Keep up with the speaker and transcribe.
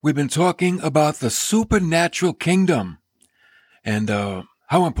We've been talking about the supernatural kingdom and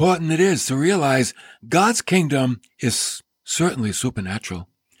how important it is to realize God's kingdom is certainly supernatural.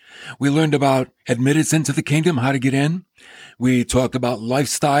 We learned about admittance into the kingdom, how to get in. We talked about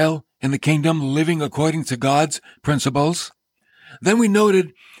lifestyle in the kingdom, living according to God's principles. Then we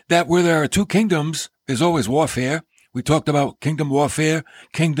noted that where there are two kingdoms, there's always warfare. We talked about kingdom warfare,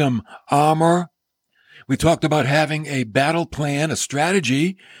 kingdom armor. We talked about having a battle plan, a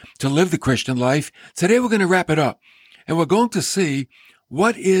strategy to live the Christian life. Today we're going to wrap it up, and we're going to see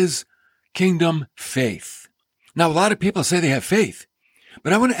what is kingdom faith. Now, a lot of people say they have faith,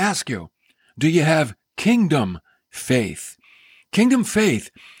 but I want to ask you, do you have kingdom faith? Kingdom faith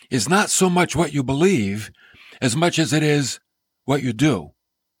is not so much what you believe as much as it is what you do.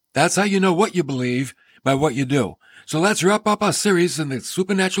 That's how you know what you believe, by what you do. So let's wrap up our series in the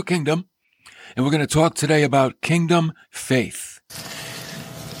supernatural kingdom. And we're going to talk today about kingdom faith.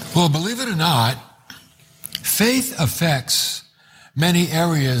 Well, believe it or not, faith affects many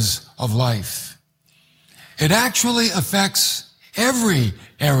areas of life. It actually affects every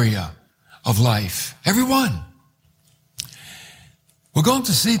area of life, every one. We're going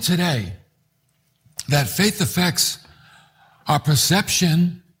to see today that faith affects our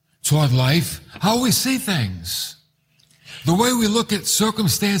perception toward life, how we see things. The way we look at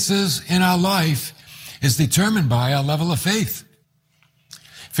circumstances in our life is determined by our level of faith.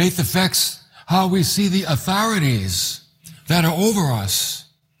 Faith affects how we see the authorities that are over us.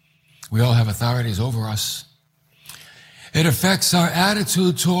 We all have authorities over us. It affects our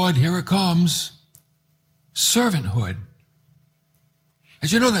attitude toward, here it comes, servanthood.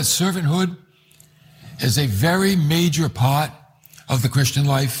 Did you know that servanthood is a very major part of the Christian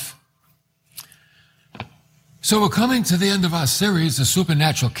life? So we're coming to the end of our series, The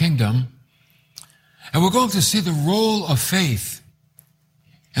Supernatural Kingdom, and we're going to see the role of faith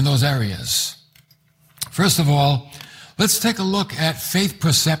in those areas. First of all, let's take a look at faith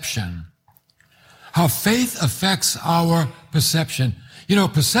perception, how faith affects our perception. You know,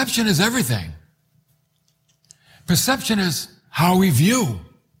 perception is everything. Perception is how we view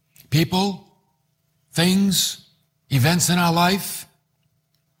people, things, events in our life.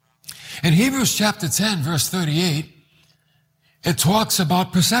 In Hebrews chapter 10, verse 38, it talks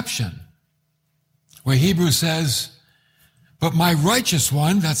about perception, where Hebrews says, "But my righteous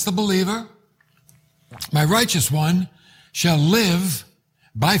one," that's the believer, "my righteous one shall live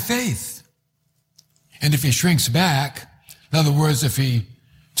by faith. And if he shrinks back," in other words, if he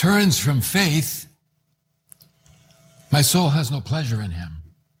turns from faith, "my soul has no pleasure in him."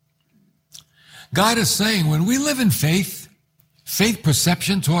 God is saying when we live in faith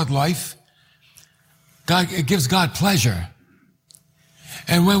perception toward life, it gives God pleasure.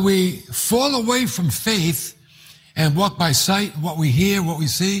 And when we fall away from faith and walk by sight, what we hear, what we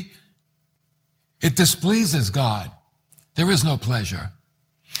see, it displeases God. There is no pleasure.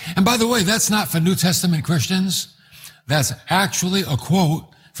 And by the way, that's not for New Testament Christians. That's actually a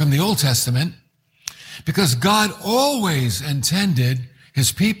quote from the Old Testament, because God always intended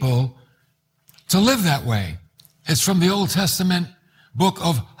his people to live that way. It's from the Old Testament book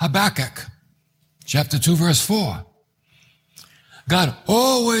of Habakkuk, chapter 2, verse 4. God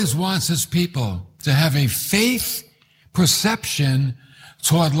always wants his people to have a faith perception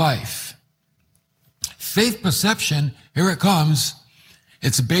toward life. Faith perception, here it comes,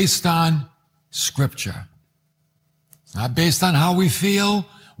 it's based on Scripture. It's not based on how we feel,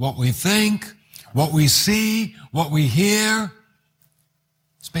 what we think, what we see, what we hear.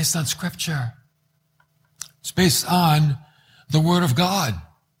 It's based on Scripture. It's based on the Word of God.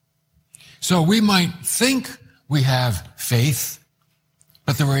 So we might think we have faith,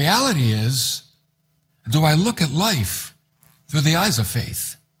 but the reality is, do I look at life through the eyes of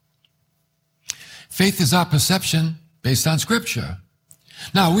faith? Faith is our perception based on Scripture.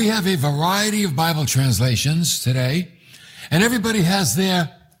 Now, we have a variety of Bible translations today, and everybody has their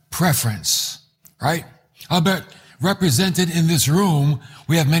preference, right? I'll bet represented in this room,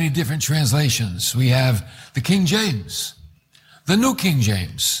 we have many different translations. We have the King James, the New King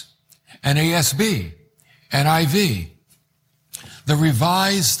James, NASB, NIV, the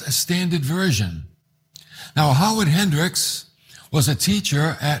Revised Standard Version. Now, Howard Hendricks was a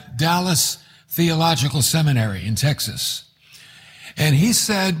teacher at Dallas Theological Seminary in Texas. And he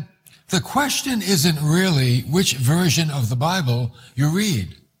said, the question isn't really which version of the Bible you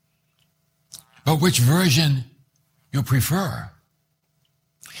read, but which version you prefer.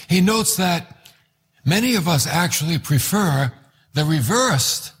 He notes that many of us actually prefer the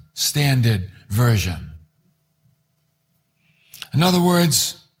reversed standard version. In other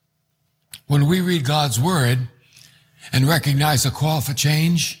words, when we read God's Word, and recognize a call for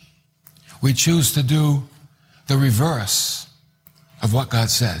change, we choose to do the reverse of what God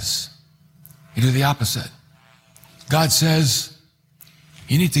says. You do the opposite. God says,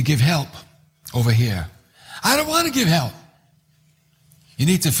 you need to give help over here. I don't want to give help. You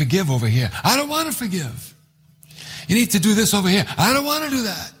need to forgive over here. I don't want to forgive. You need to do this over here. I don't want to do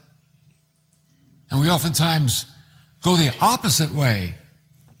that. And we oftentimes go the opposite way,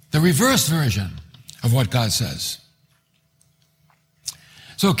 the reverse version of what God says.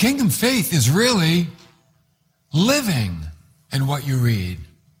 So kingdom faith is really living in what you read.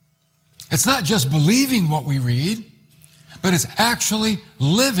 It's not just believing what we read, but it's actually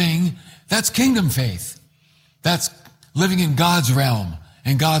living. That's kingdom faith. That's living in God's realm,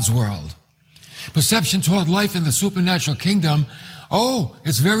 in God's world. Perception toward life in the supernatural kingdom,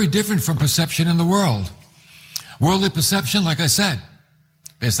 it's very different from perception in the world. Worldly perception, like I said,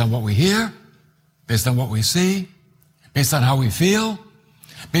 based on what we hear, based on what we see, based on how we feel,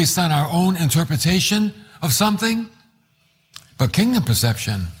 based on our own interpretation of something. But kingdom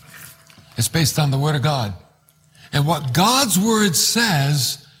perception is based on the Word of God and what God's Word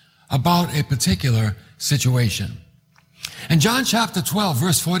says about a particular situation. In John chapter 12,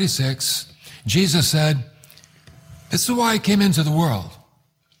 verse 46, Jesus said, "This is why I came into the world.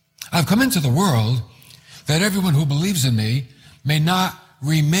 I've come into the world that everyone who believes in me may not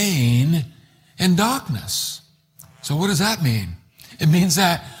remain in darkness." So what does that mean? It means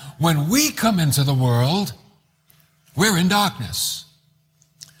that when we come into the world, we're in darkness.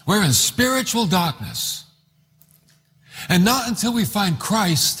 We're in spiritual darkness. And not until we find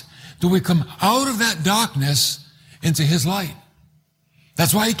Christ do we come out of that darkness into his light.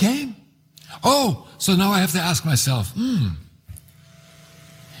 That's why he came. So now I have to ask myself, am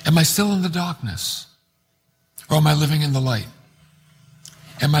I still in the darkness? Or am I living in the light?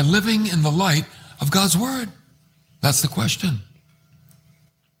 Am I living in the light of God's Word? That's the question.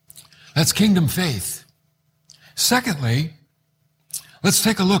 That's kingdom faith. Secondly, let's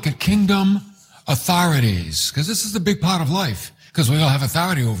take a look at kingdom authorities, because this is the big part of life, because we all have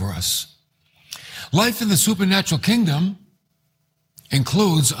authority over us. Life in the supernatural kingdom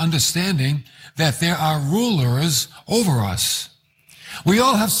includes understanding that there are rulers over us. We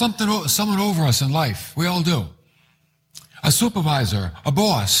all have someone over us in life. We all do. A supervisor, a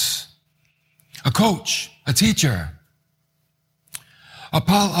boss, a coach, a teacher,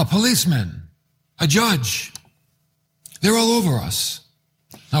 a policeman, a judge. They're all over us.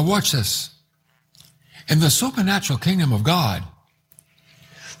 Now watch this. In the supernatural kingdom of God,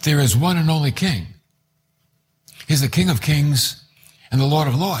 there is one and only King. He's the King of Kings and the Lord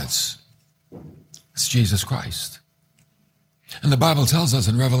of Lords. It's Jesus Christ. And the Bible tells us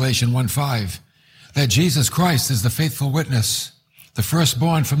in Revelation 1:5 that Jesus Christ is the faithful witness, the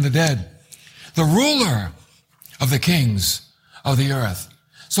firstborn from the dead, the ruler of the kings of the earth.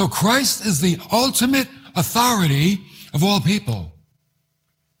 So Christ is the ultimate authority of all people.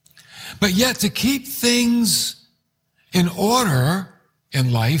 But yet to keep things in order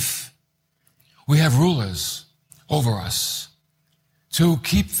in life, we have rulers over us. To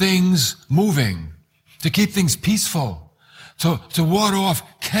keep things moving, to keep things peaceful, to ward off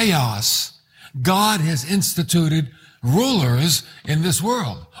chaos, God has instituted rulers in this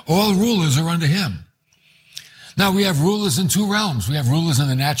world. All rulers are under him. Now we have rulers in two realms. We have rulers in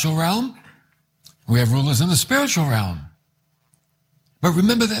the natural realm. We have rulers in the spiritual realm. But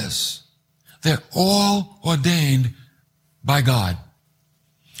remember this, they're all ordained by God.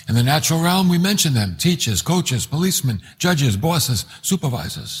 In the natural realm, we mention them, teachers, coaches, policemen, judges, bosses,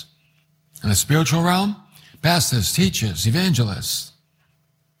 supervisors. In the spiritual realm, pastors, teachers, evangelists,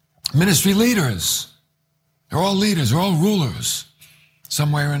 ministry leaders. They're all leaders, they're all rulers,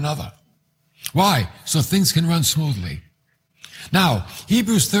 some way or another. Why? So things can run smoothly. Now,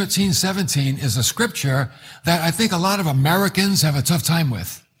 Hebrews 13:17 is a scripture that I think a lot of Americans have a tough time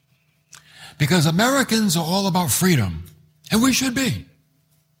with. Because Americans are all about freedom, and we should be.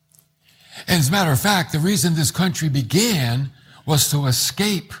 And as a matter of fact, the reason this country began was to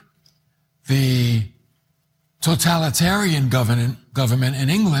escape the totalitarian government in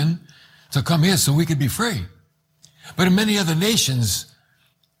England to come here so we could be free. But in many other nations,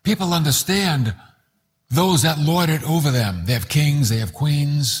 people understand those that lord it over them. They have kings, they have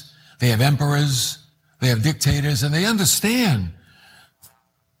queens, they have emperors, they have dictators, and they understand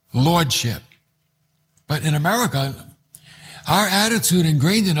lordship. But in America, our attitude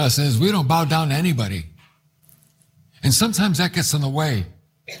ingrained in us is we don't bow down to anybody. And sometimes that gets in the way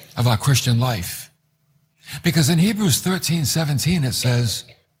of our Christian life. Because in Hebrews 13:17 it says,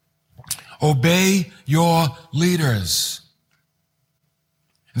 obey your leaders.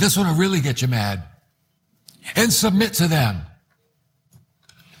 This one will really get you mad. and submit to them.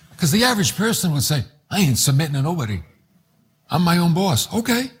 Because the average person would say, I ain't submitting to nobody. I'm my own boss.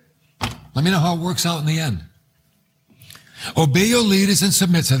 Okay. Let me know how it works out in the end. Obey your leaders and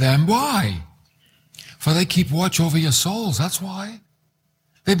submit to them. Why? For they keep watch over your souls. That's why.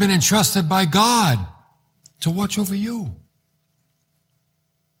 They've been entrusted by God to watch over you.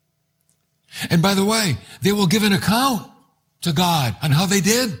 And by the way, they will give an account to God on how they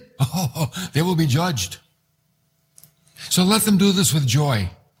did. Oh, they will be judged. So let them do this with joy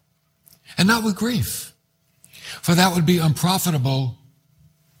and not with grief, for that would be unprofitable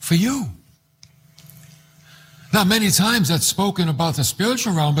for you. Now, many times that's spoken about the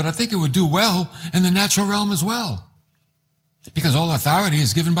spiritual realm, but I think it would do well in the natural realm as well, because all authority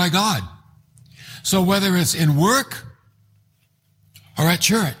is given by God. So whether it's in work or at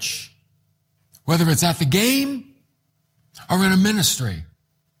church, whether it's at the game or in a ministry,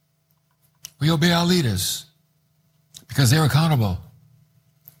 we obey our leaders because they're accountable,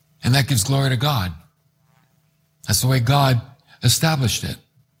 and that gives glory to God. That's the way God established it.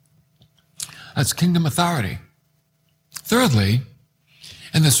 That's kingdom authority. Thirdly,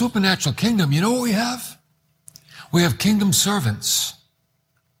 in the supernatural kingdom, you know what we have? We have kingdom servants.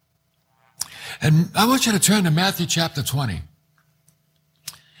 And I want you to turn to Matthew chapter 20.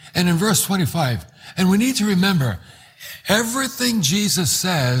 And in verse 25, and we need to remember, everything Jesus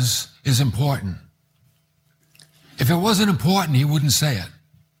says is important. If it wasn't important, he wouldn't say it.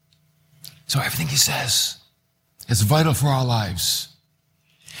 So everything he says is vital for our lives.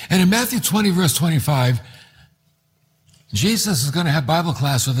 And in Matthew 20, verse 25, Jesus is going to have Bible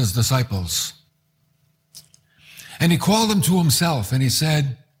class with his disciples. And he called them to himself, and he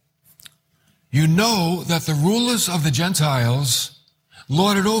said, you know that the rulers of the Gentiles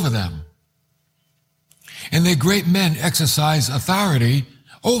lord it over them, and their great men exercise authority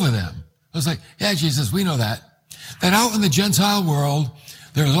over them. I was like, yeah, Jesus, we know that. That out in the Gentile world,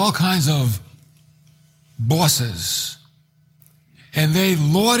 there's all kinds of bosses, and they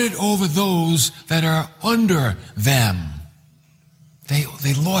lord it over those that are under them.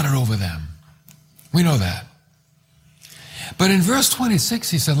 They lord it over them. We know that. But in verse 26,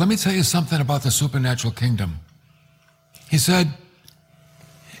 he said, let me tell you something about the supernatural kingdom. He said,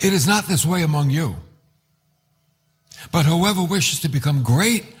 it is not this way among you, but whoever wishes to become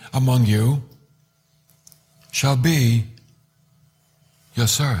great among you shall be your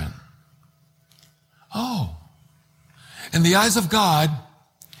servant. Oh, in the eyes of God,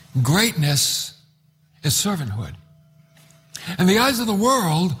 greatness is servanthood. In the eyes of the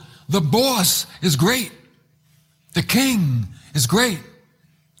world, the boss is great. The king is great.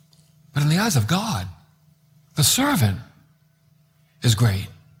 But in the eyes of God, the servant is great.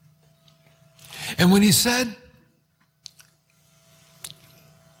 And when he said,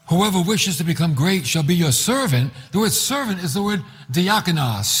 whoever wishes to become great shall be your servant, the word servant is the word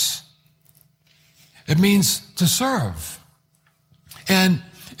diakonos. It means to serve. And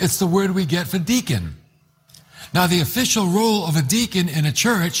it's the word we get for deacon. Now, the official role of a deacon in a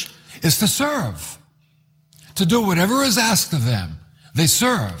church is to serve, to do whatever is asked of them. They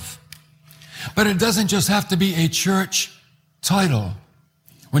serve. But it doesn't just have to be a church title.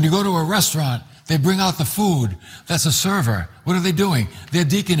 When you go to a restaurant, they bring out the food. That's a server. What are they doing? They're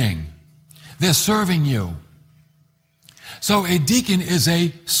deaconing. They're serving you. So a deacon is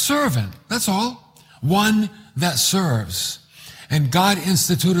a servant. That's all. One that serves. And God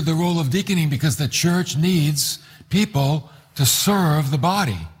instituted the role of deaconing because the church needs people to serve the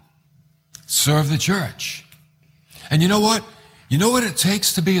body, serve the church. And you know what? You know what it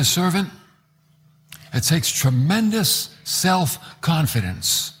takes to be a servant? It takes tremendous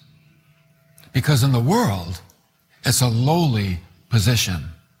self-confidence. Because in the world, it's a lowly position.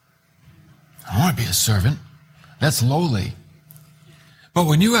 I want to be a servant. That's lowly. But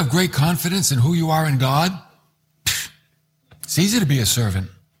when you have great confidence in who you are in God, it's easy to be a servant.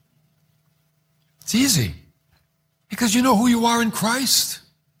 It's easy. Because you know who you are in Christ.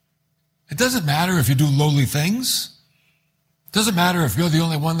 It doesn't matter if you do lowly things. It doesn't matter if you're the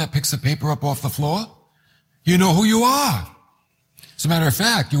only one that picks the paper up off the floor. You know who you are. As a matter of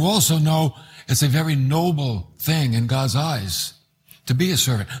fact, you also know it's a very noble thing in God's eyes to be a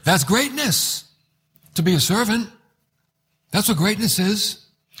servant. That's greatness, to be a servant. That's what greatness is.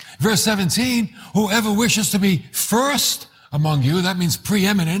 Verse 17, whoever wishes to be first among you, that means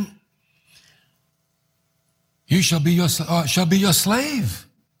preeminent, you shall be your slave.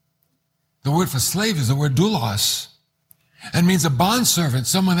 The word for slave is the word doulos. It means a bondservant,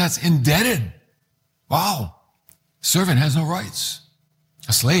 someone that's indebted. Wow. Servant has no rights.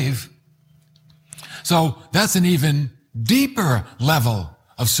 A slave. So that's an even deeper level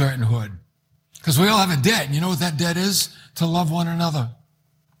of servanthood. Because we all have a debt. And you know what that debt is? To love one another.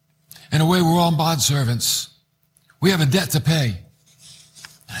 In a way, we're all bondservants. We have a debt to pay.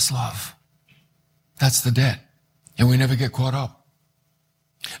 That's love. That's the debt. And we never get caught up.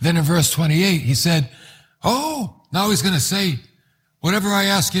 Then in verse 28, he said, oh, now he's going to say, whatever I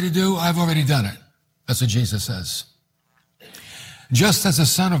ask you to do, I've already done it. That's what Jesus says. Just as the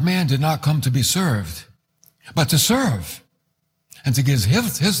Son of Man did not come to be served, but to serve, and to give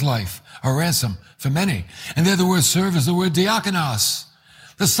his life a ransom for many. And there the word serve is the word diakonos.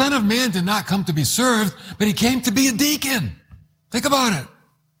 The Son of Man did not come to be served, but he came to be a deacon. Think about it.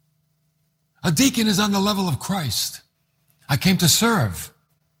 A deacon is on the level of Christ. I came to serve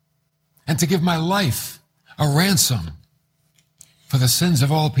and to give my life a ransom for the sins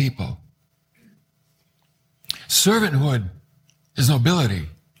of all people. Servanthood is nobility.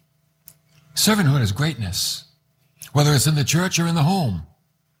 Servanthood is greatness, whether it's in the church or in the home,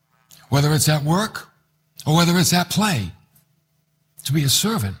 whether it's at work or whether it's at play. To be a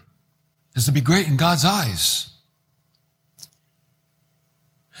servant is to be great in God's eyes.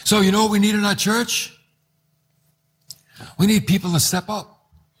 So you know what we need in our church? We need people to step up,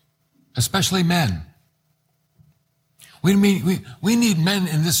 especially men. We need men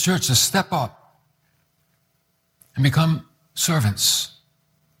in this church to step up and become servants.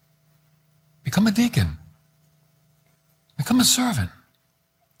 Become a deacon. Become a servant.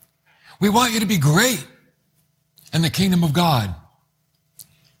 We want you to be great in the kingdom of God.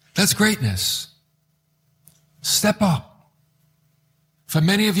 That's greatness. Step up. For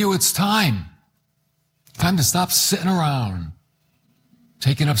many of you, it's time. Time to stop sitting around,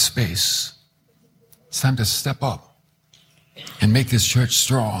 taking up space. It's time to step up and make this church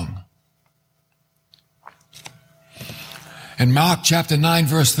strong. In Mark chapter 9,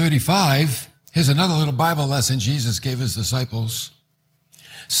 verse 35, here's another little Bible lesson Jesus gave his disciples.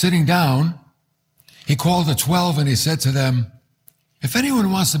 Sitting down, he called the 12 and he said to them, if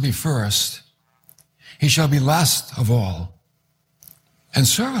anyone wants to be first, he shall be last of all and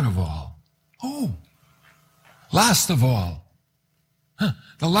servant of all. Oh, last of all.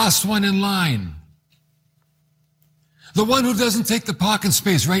 The last one in line. The one who doesn't take the parking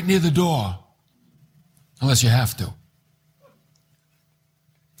space right near the door, unless you have to.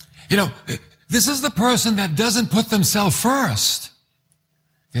 You know, this is the person that doesn't put themselves first.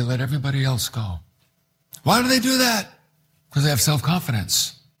 They let everybody else go. Why do they do that? Because they have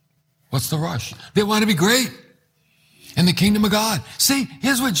self-confidence. What's the rush? They want to be great in the kingdom of God. See,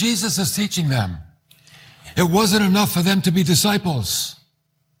 here's what Jesus is teaching them. It wasn't enough for them to be disciples.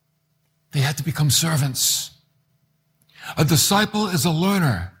 They had to become servants. A disciple is a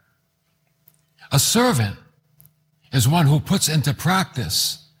learner. A servant is one who puts into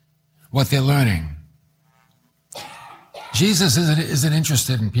practice what they're learning. Jesus isn't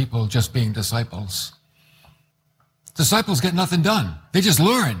interested in people just being disciples. Disciples get nothing done. They just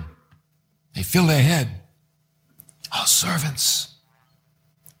learn. They fill their head. Oh, servants.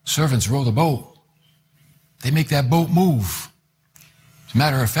 Servants row the boat. They make that boat move. As a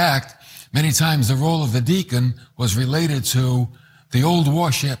matter of fact, many times the role of the deacon was related to the old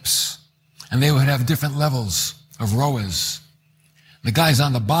warships, and they would have different levels of rowers. The guys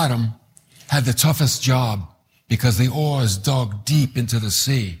on the bottom had the toughest job because the oars dug deep into the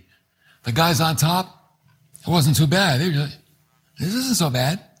sea. The guys on top, it wasn't too bad. They were like, this isn't so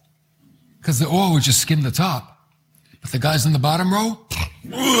bad, because the oar would just skim the top. But the guys in the bottom row,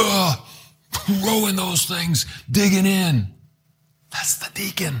 rowing those things, digging in. That's the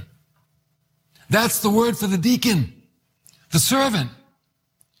deacon. That's the word for the deacon, the servant,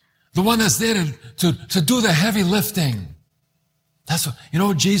 the one that's there to do the heavy lifting. That's what, you know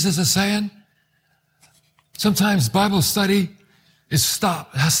what Jesus is saying? Sometimes Bible study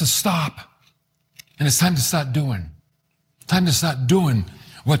has to stop. And it's time to start doing. Time to start doing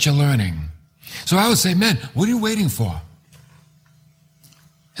what you're learning. So I would say, men, what are you waiting for?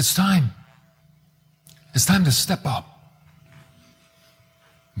 It's time. It's time to step up.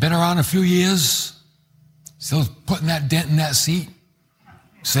 Been around a few years, still putting that dent in that seat.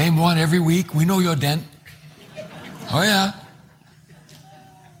 Same one every week. We know your dent. Oh, yeah.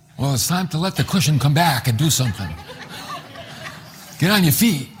 Well, it's time to let the cushion come back and do something. Get on your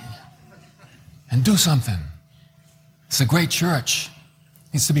feet and do something. It's a great church.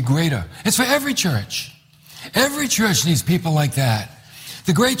 It needs to be greater. It's for every church. Every church needs people like that.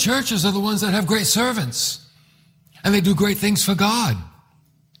 The great churches are the ones that have great servants, and they do great things for God.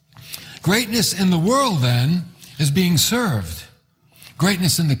 Greatness in the world, then, is being served.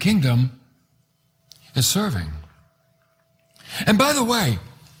 Greatness in the kingdom is serving. And by the way,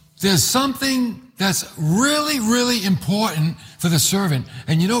 there's something that's really, really important for the servant.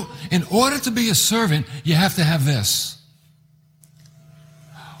 And you know, in order to be a servant, you have to have this.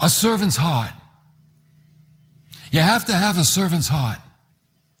 A servant's heart. You have to have a servant's heart.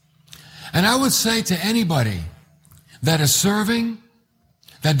 And I would say to anybody that is serving,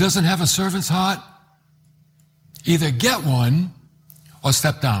 that doesn't have a servant's heart, either get one or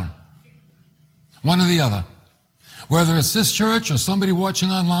step down. One or the other. Whether it's this church or somebody watching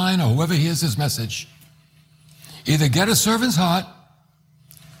online or whoever hears this message, either get a servant's heart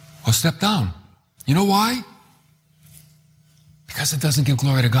or step down. You know why? Because it doesn't give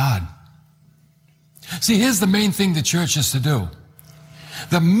glory to God. See, here's the main thing the church is to do.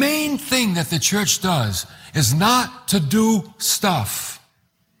 The main thing that the church does is not to do stuff.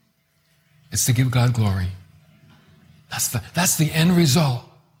 It's to give God glory. That's the end result.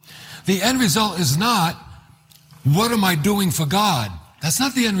 The end result is not, what am I doing for God? That's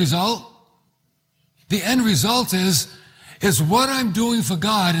not the end result. The end result is what I'm doing for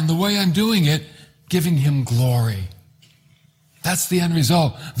God and the way I'm doing it, giving Him glory. That's the end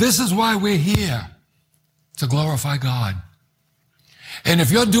result. This is why we're here, to glorify God. And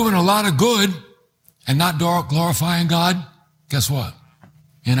if you're doing a lot of good and not glorifying God, guess what?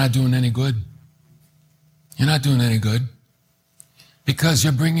 You're not doing any good. You're not doing any good because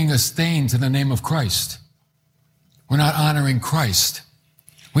you're bringing a stain to the name of Christ. We're not honoring Christ.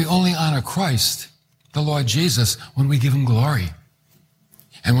 We only honor Christ, the Lord Jesus, when we give Him glory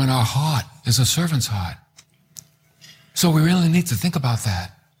and when our heart is a servant's heart. So we really need to think about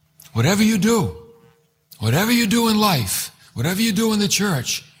that. Whatever you do in life, whatever you do in the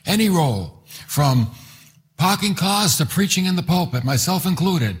church, any role, from parking cars to preaching in the pulpit, myself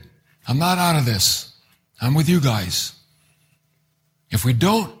included, I'm not out of this. I'm with you guys. If we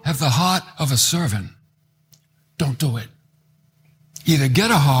don't have the heart of a servant, don't do it. Either get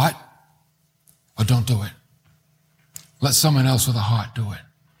a heart or don't do it. Let someone else with a heart do it.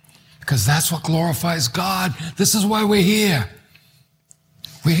 Because that's what glorifies God. This is why we're here.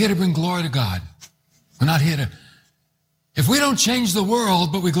 We're here to bring glory to God. We're not here to... If we don't change the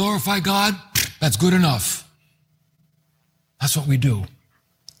world, but we glorify God, that's good enough. That's what we do.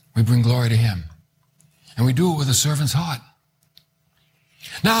 We bring glory to Him. And we do it with a servant's heart.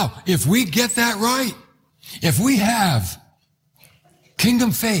 Now, if we get that right, if we have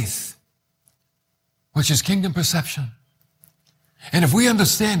kingdom faith, which is kingdom perception, and if we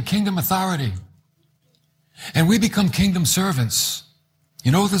understand kingdom authority, and we become kingdom servants,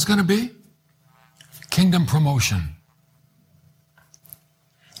 you know what there's going to be? Kingdom promotion.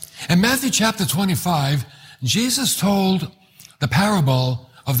 In Matthew chapter 25, Jesus told the parable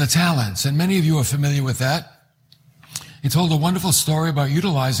of the talents, and many of you are familiar with that. He told a wonderful story about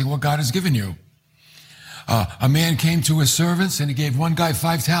utilizing what God has given you. A man came to his servants and he gave one guy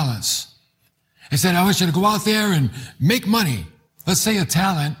 5 talents. He said, I want you to go out there and make money. Let's say a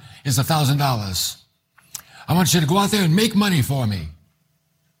talent is $1,000. I want you to go out there and make money for me.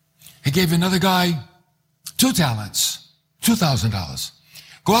 He gave another guy 2 talents, $2,000.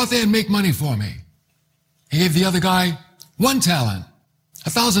 Go out there and make money for me. He gave the other guy 1 talent,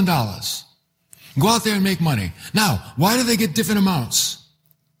 $1,000. Go out there and make money. Now, why do they get different amounts?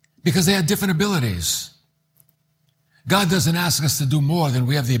 Because they had different abilities. God doesn't ask us to do more than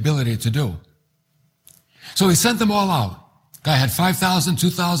we have the ability to do. So He sent them all out. Guy had 5,000,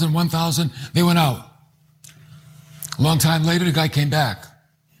 2,000, 1,000. They went out. A long time later, the guy came back.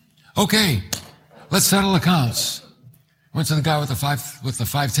 Okay, let's settle accounts. Went to the guy with the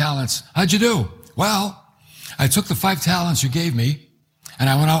five talents. How'd you do? Well, I took the 5 talents you gave me, and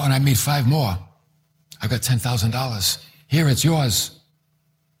I went out and I made 5 more. I got $10,000. Here, it's yours.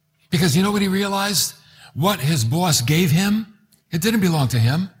 Because you know what he realized? What his boss gave him, it didn't belong to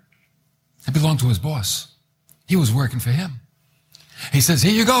him. It belonged to his boss. He was working for him. He says,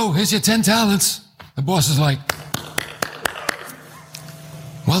 here you go. Here's your 10 talents. The boss is like,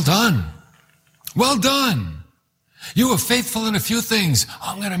 well done. Well done. You were faithful in a few things.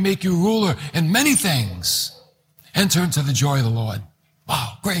 I'm going to make you ruler in many things. Enter into the joy of the Lord.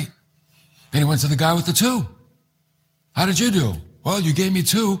 Wow, great. Then he went to the guy with the 2. How did you do? Well, you gave me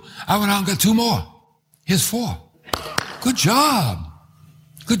 2. I went out and got 2 more. Here's 4. Good job.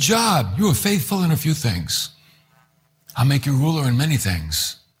 Good job. You were faithful in a few things. I'll make you ruler in many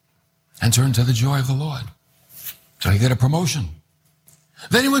things. Enter into the joy of the Lord. So he got a promotion.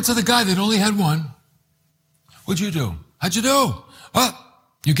 Then he went to the guy that only had 1. What'd you do? How'd you do? Oh,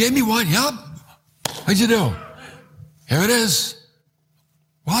 you gave me 1. Yep. What'd you do? Here it is.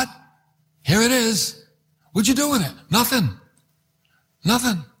 What? Here it is. What'd you do with it? Nothing.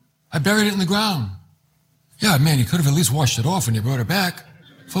 Nothing. I buried it in the ground. Yeah, man, you could have at least washed it off when you brought it back.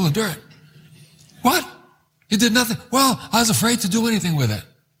 Full of dirt. What? You did nothing? Well, I was afraid to do anything with it.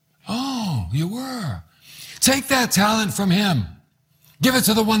 Oh, you were. Take that talent from him. Give it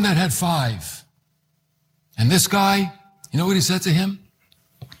to the one that had 5. And this guy, you know what he said to him?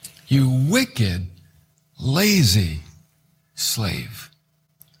 You wicked, lazy slave.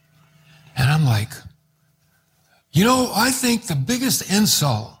 And I'm like, you know, I think the biggest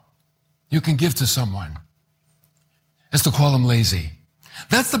insult you can give to someone is to call them lazy.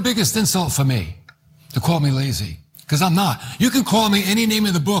 That's the biggest insult for me, to call me lazy, because I'm not. You can call me any name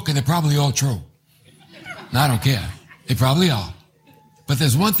in the book, and they're probably all true. And I don't care. They probably are. But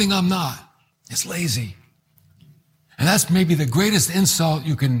there's one thing I'm not. It's lazy. And that's maybe the greatest insult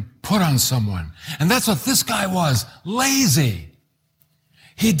you can put on someone. And that's what this guy was, lazy.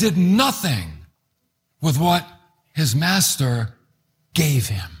 He did nothing with what his master gave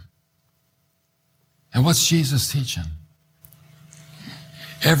him. And what's Jesus teaching?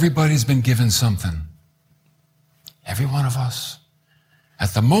 Everybody's been given something. Every one of us.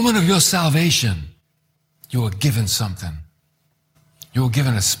 At the moment of your salvation, you were given something. You were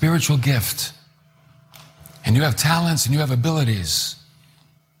given a spiritual gift. And you have talents and you have abilities.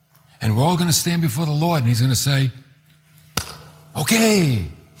 And we're all going to stand before the Lord and he's going to say, okay,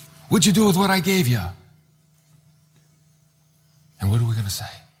 what'd you do with what I gave you? And what are we going to say?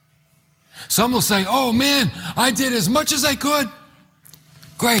 Some will say, oh man, I did as much as I could.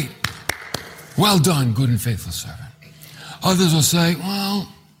 Great. Well done, good and faithful servant. Others will say,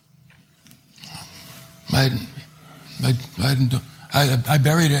 well, I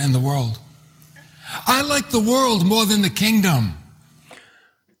buried it in the world. I like the world more than the kingdom.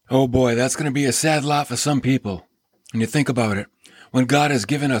 Oh boy, that's going to be a sad lot for some people. When you think about it, when God has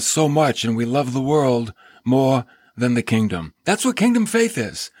given us so much and we love the world more than the kingdom. That's what kingdom faith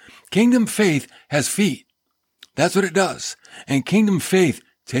is. Kingdom faith has feet. That's what it does. And kingdom faith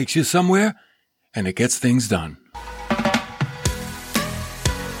takes you somewhere and it gets things done.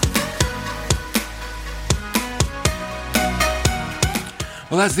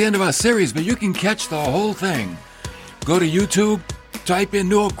 Well, that's the end of our series, but you can catch the whole thing. Go to YouTube, type in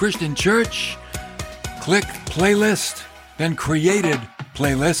New Hope Christian Church, click playlist, then created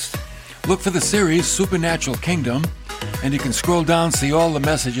playlist. Look for the series Supernatural Kingdom, and you can scroll down, see all the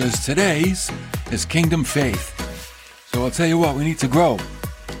messages. Today's is Kingdom Faith. So I'll tell you what, we need to grow.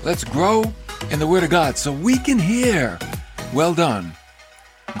 Let's grow in the Word of God so we can hear, well done,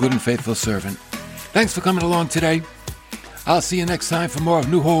 good and faithful servant. Thanks for coming along today. I'll see you next time for more of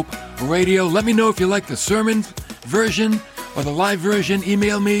New Hope Radio. Let me know if you like the sermon version or the live version.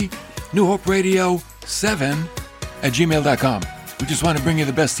 Email me, newhoperadio7@gmail.com. We just want to bring you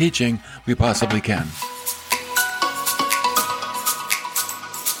the best teaching we possibly can.